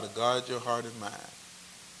of God will guard your heart and mind.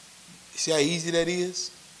 See how easy that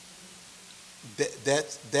is?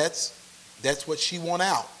 That's what she want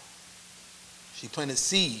out. She planted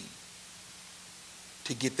seed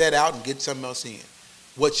to get that out and get something else in.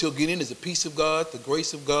 What she'll get in is the peace of God, the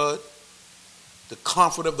grace of God, the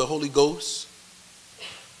comfort of the Holy Ghost.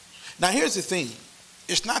 Now here's the thing.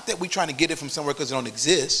 It's not that we're trying to get it from somewhere because it don't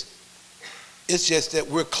exist. It's just that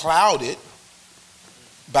we're clouded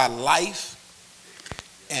by life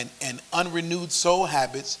and unrenewed soul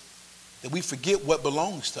habits that we forget what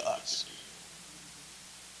belongs to us.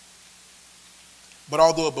 But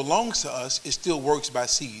although it belongs to us, it still works by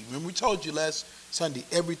seed. Remember we told you last Sunday,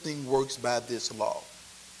 everything works by this law.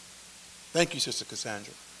 Thank you, Sister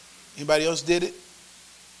Cassandra. Anybody else did it?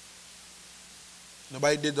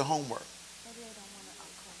 Nobody did the homework.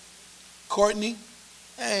 Courtney,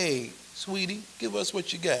 hey, sweetie, give us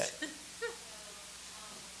what you got.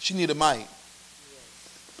 She need a mic.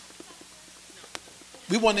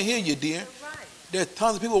 We want to hear you, dear. There are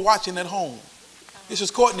tons of people watching at home. This is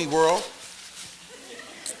Courtney World.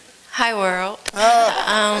 Hi, world.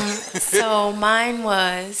 So mine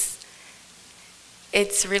was,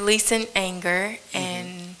 it's releasing anger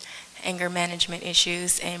and anger management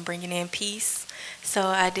issues and bringing in peace. So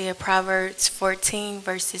I did Proverbs 14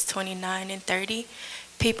 verses 29 and 30.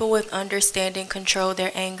 People with understanding control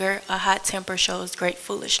their anger. A hot temper shows great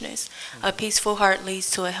foolishness. A peaceful heart leads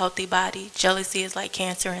to a healthy body. Jealousy is like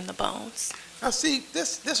cancer in the bones. Now see,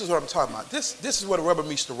 this is what I'm talking about. This is where the rubber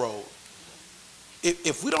meets the road.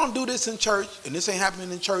 If we don't do this in church, and this ain't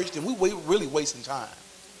happening in church, then we really wasting time.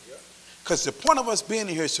 Because the point of us being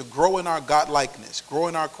here is to grow in our God-likeness, grow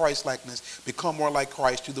in our Christ-likeness, become more like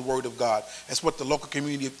Christ through the Word of God. That's what the local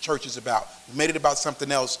community of church is about. We made it about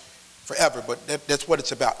something else forever, but that's what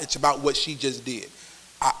it's about. It's about what she just did.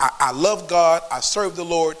 I love God, I serve the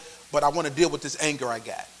Lord, but I want to deal with this anger I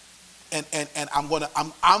got. And I'm gonna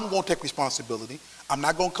take responsibility. I'm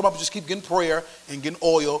not gonna come up and just keep getting prayer and getting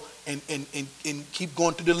oil and keep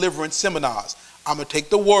going to deliverance seminars. I'm gonna take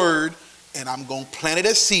the word and I'm gonna plant it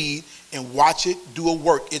as seed and watch it do a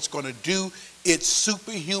work. It's gonna do its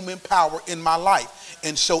superhuman power in my life.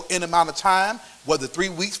 And so in amount of time, whether 3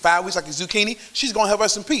 weeks, 5 weeks, like a zucchini, she's gonna have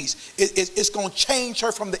us some peace. It's gonna change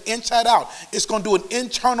her from the inside out. It's gonna do an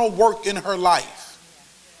internal work in her life.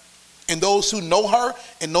 And those who know her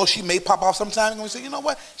and know she may pop off sometime are gonna say, you know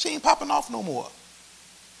what? She ain't popping off no more.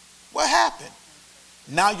 What happened?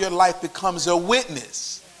 Now your life becomes a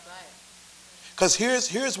witness. Because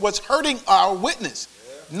here's what's hurting our witness.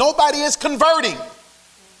 Nobody is converting.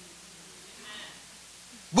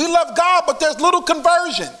 We love God, but there's little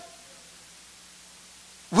conversion.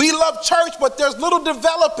 We love church, but there's little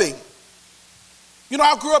developing. You know,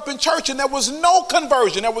 I grew up in church and there was no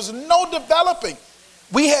conversion. There was no developing.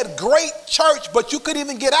 We had great church, but you couldn't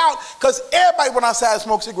even get out because everybody went outside and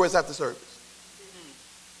smoked cigarettes after service.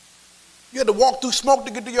 You had to walk through smoke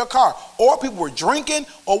to get to your car. Or people were drinking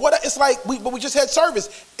or what. It's like we just had service.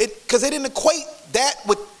 Because they didn't equate that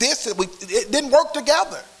with this. It didn't work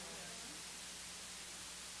together.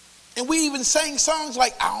 And we even sang songs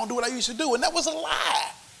like, I don't do what I used to do. And that was a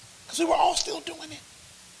lie. Because we were all still doing it.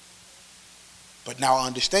 But now I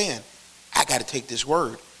understand. I got to take this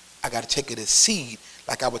word. I got to take it as seed.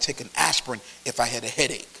 Like I would take an aspirin if I had a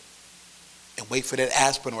headache. And wait for that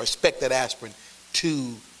aspirin or expect that aspirin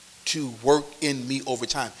to work in me over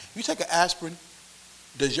time. You take an aspirin,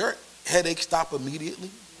 does your headache stop immediately?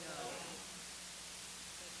 No.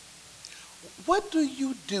 What do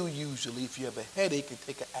you do usually if you have a headache and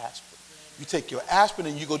take an aspirin? You take your aspirin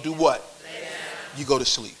and you go do what? You go to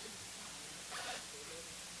sleep.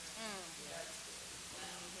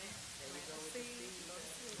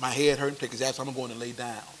 My head hurting, take his aspirin, I'm going to lay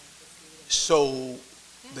down. So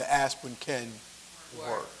the aspirin can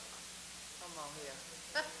work.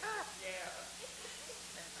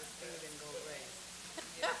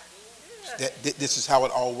 This is how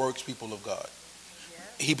it all works, people of God.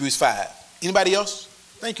 Hebrews 5. Anybody else?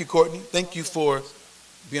 Thank you, Courtney. Thank you for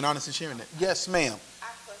being honest and sharing that. Yes, ma'am.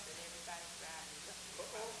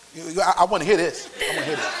 I want to hear this.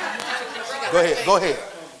 Go ahead.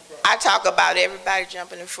 I talk about everybody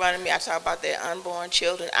jumping in front of me. I talk about their unborn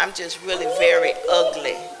children. I'm just really very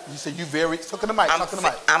ugly. You said you very, talk to the mic,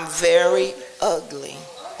 I'm very ugly.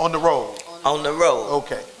 On the road? On the road.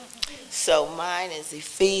 Okay. So mine is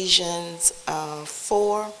Ephesians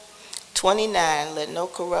 4:29. Let no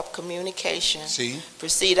corrupt communication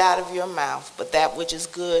proceed out of your mouth, but that which is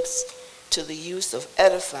good to the use of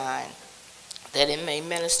edifying, that it may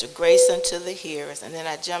minister grace unto the hearers. And then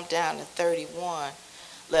I jump down to 31.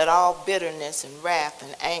 Let all bitterness and wrath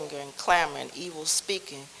and anger and clamor and evil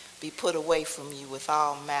speaking be put away from you with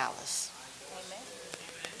all malice. Amen.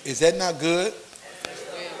 Is that not good?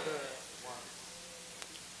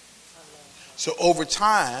 So over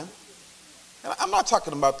time, and I'm not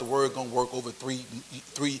talking about the word going to work over three.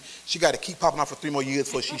 She got to keep popping off for 3 more years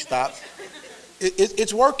before she stops.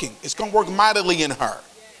 It's working. It's going to work mightily in her.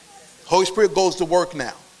 Holy Spirit goes to work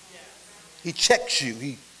now. He checks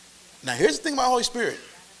you. Now here's the thing about Holy Spirit.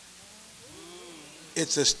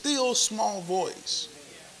 It's a still small voice.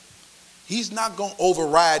 He's not going to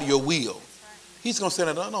override your will. He's going to say,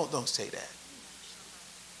 no, don't say that.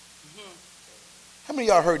 How many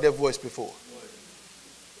of y'all heard that voice before?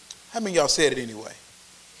 How many of y'all said it anyway?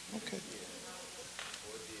 Okay.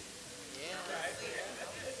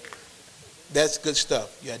 That's good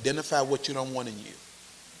stuff. You identify what you don't want in you.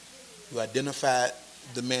 You identify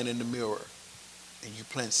the man in the mirror, and you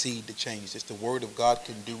plant seed to change this. The word of God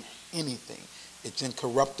can do anything. It's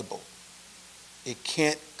incorruptible. It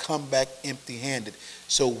can't come back empty-handed.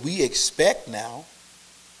 So we expect now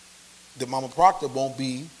that Mama Proctor won't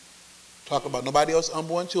be talking about nobody else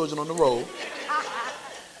unborn children on the road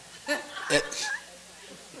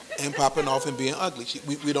and popping off and being ugly.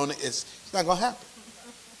 We don't. It's not gonna happen.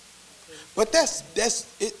 But that's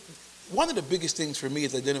it. One of the biggest things for me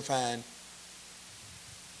is identifying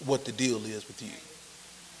what the deal is with you.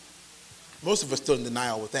 Most of us still in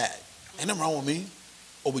denial with that. Ain't nothing wrong with me.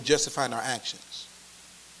 Or we justifying our actions.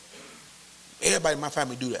 Everybody in my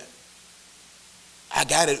family do that. I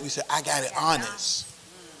got it. We say, I got it honest.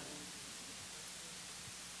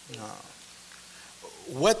 No.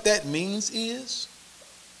 What that means is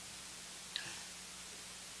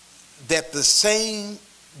that the same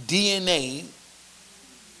DNA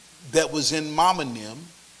that was in Mama and them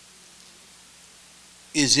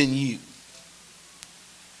is in you.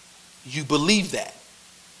 You believe that.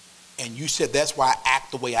 And you said, that's why I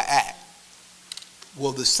act the way I act.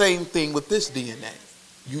 Well, the same thing with this DNA.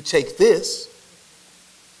 You take this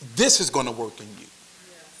is going to work in you.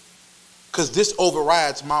 Because this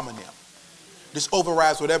overrides Mama and them. This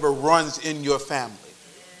overrides whatever runs in your family.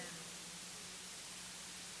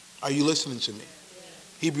 Are you listening to me?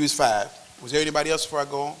 Hebrews 5. Was there anybody else before I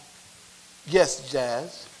go on? Yes,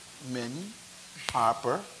 Jazz, Minnie,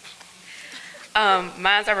 Harper.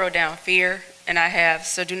 Mine I wrote down fear, and I have,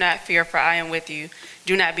 so do not fear, for I am with you.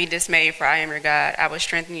 Do not be dismayed, for I am your God. I will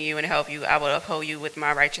strengthen you and help you. I will uphold you with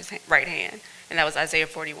my righteous right hand. And that was Isaiah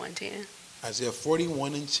 41:10. Isaiah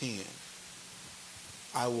 41:10.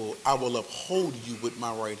 I will uphold you with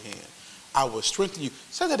my right hand. I will strengthen you.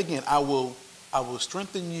 Say that again. I will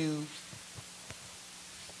strengthen you.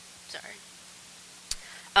 Sorry.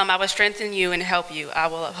 I will strengthen you and help you. I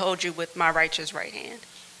will uphold you with my righteous right hand.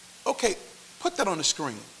 Okay, put that on the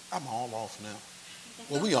screen. I'm all off now.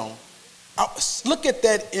 Well, we on. Look at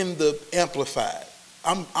that in the Amplified.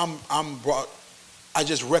 I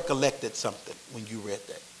just recollected something when you read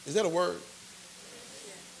that. Is that a word?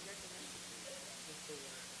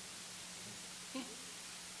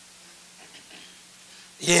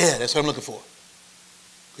 Yeah, that's what I'm looking for.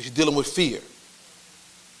 Because you're dealing with fear.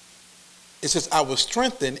 It says, I will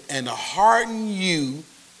strengthen and harden you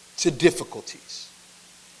to difficulties.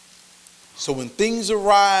 So when things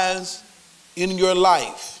arise in your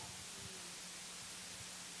life,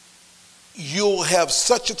 you'll have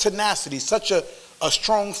such a tenacity, such a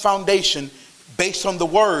strong foundation based on the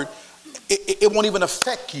word, it won't even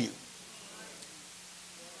affect you.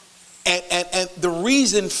 And the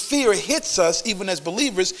reason fear hits us, even as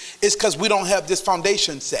believers, is because we don't have this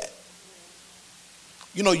foundation set.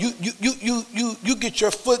 You know, you get your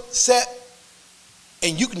foot set,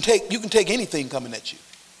 and you can take anything coming at you.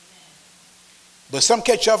 But some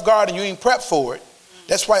catch you off guard, and you ain't prepped for it.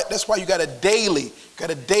 That's why you gotta daily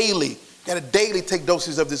take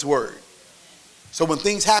doses of this word. So when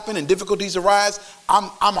things happen and difficulties arise, I'm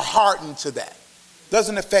hardened to that.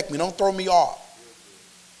 Doesn't affect me. Don't throw me off.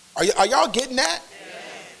 Are y'all getting that?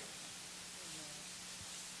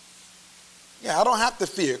 Yeah, I don't have to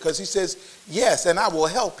fear, because he says, yes, and I will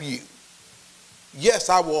help you. Yes,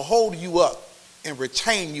 I will hold you up and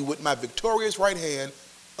retain you with my victorious right hand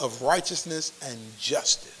of righteousness and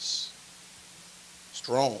justice.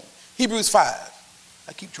 Strong. Hebrews 5.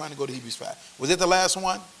 I keep trying to go to Hebrews 5. Was it the last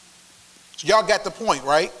one? So y'all got the point,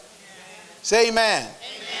 right? Amen. Say amen. Amen.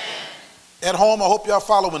 At home, I hope y'all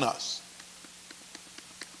following us.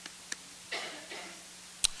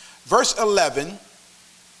 Verse 11.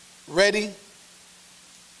 Ready?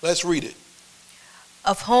 Let's read it.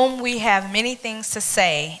 Of whom we have many things to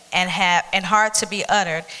say, and hard to be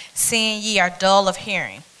uttered, seeing ye are dull of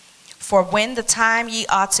hearing. For when the time ye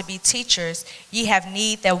ought to be teachers, ye have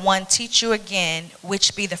need that one teach you again,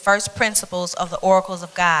 which be the first principles of the oracles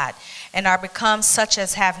of God, and are become such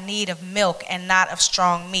as have need of milk and not of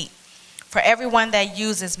strong meat. For everyone that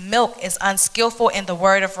uses milk is unskillful in the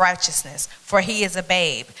word of righteousness, for he is a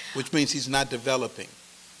babe. Which means he's not developing.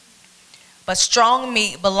 But strong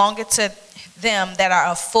meat belongeth to them that are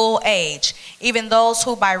of full age, even those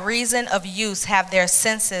who by reason of use have their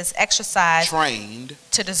senses exercised, trained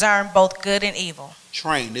to discern both good and evil.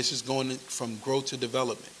 Trained. This is going from growth to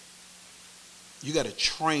development. You got to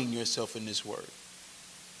train yourself in this word.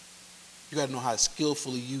 You got to know how to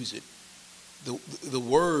skillfully use it. The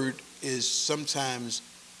word is sometimes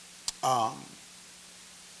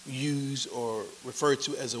used or referred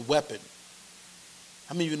to as a weapon.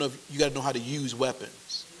 How many of you know you got to know how to use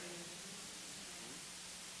weapons?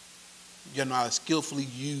 You got to know how to skillfully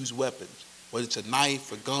use weapons, whether it's a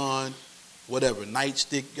knife, a gun, whatever,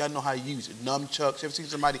 nightstick. You got to know how to use it. Nunchucks. Ever seen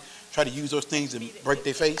somebody try to use those things and break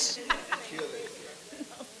their face?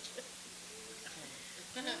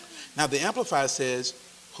 Now the Amplified says,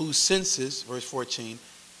 whose senses, verse 14,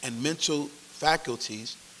 and mental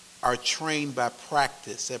faculties are trained by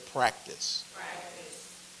practice. Say practice.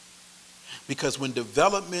 Because when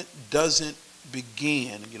development doesn't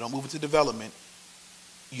begin, you don't move into development,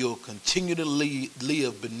 you'll continue to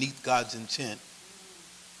live beneath God's intent,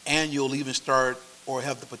 and you'll even start or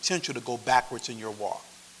have the potential to go backwards in your walk.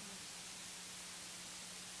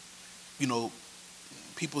 You know,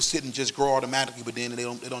 people sit and just grow automatically, but then they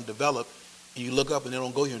don't develop, and you look up and they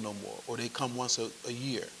don't go here no more, or they come once a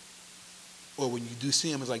year. Or when you do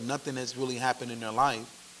see them, it's like nothing has really happened in their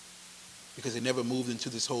life because they never moved into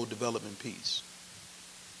this whole development piece.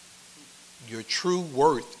 Your true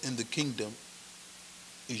worth in the kingdom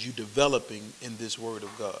is you developing in this word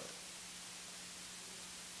of God.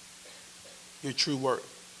 Your true worth.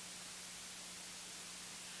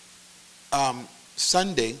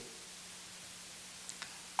 Sunday,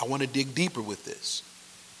 I want to dig deeper with this.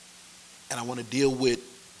 And I want to deal with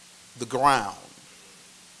the ground,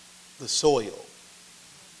 the soil.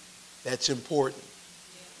 That's important.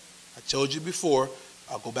 I told you before,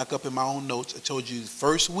 I'll go back up in my own notes. I told you the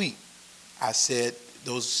first week, I said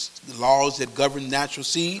those laws that govern natural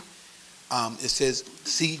seed, it says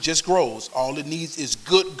seed just grows. All it needs is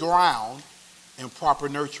good ground and proper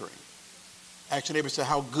nurturing. Ask your neighbor, say,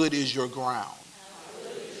 how good is your ground?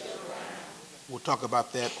 We'll talk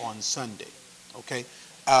about that on Sunday. Okay?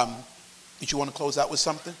 Did you want to close out with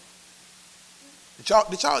something? Did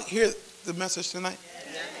y'all hear the message tonight?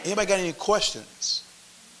 Anybody got any questions?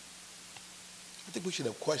 I think we should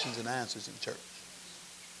have questions and answers in church.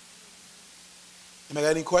 Anybody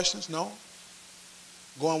got any questions? No?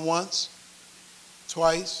 Going once?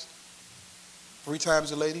 Twice? 3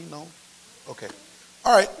 times a lady? No? Okay.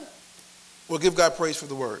 All right. We'll give God praise for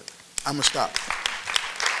the word. I'm going to stop.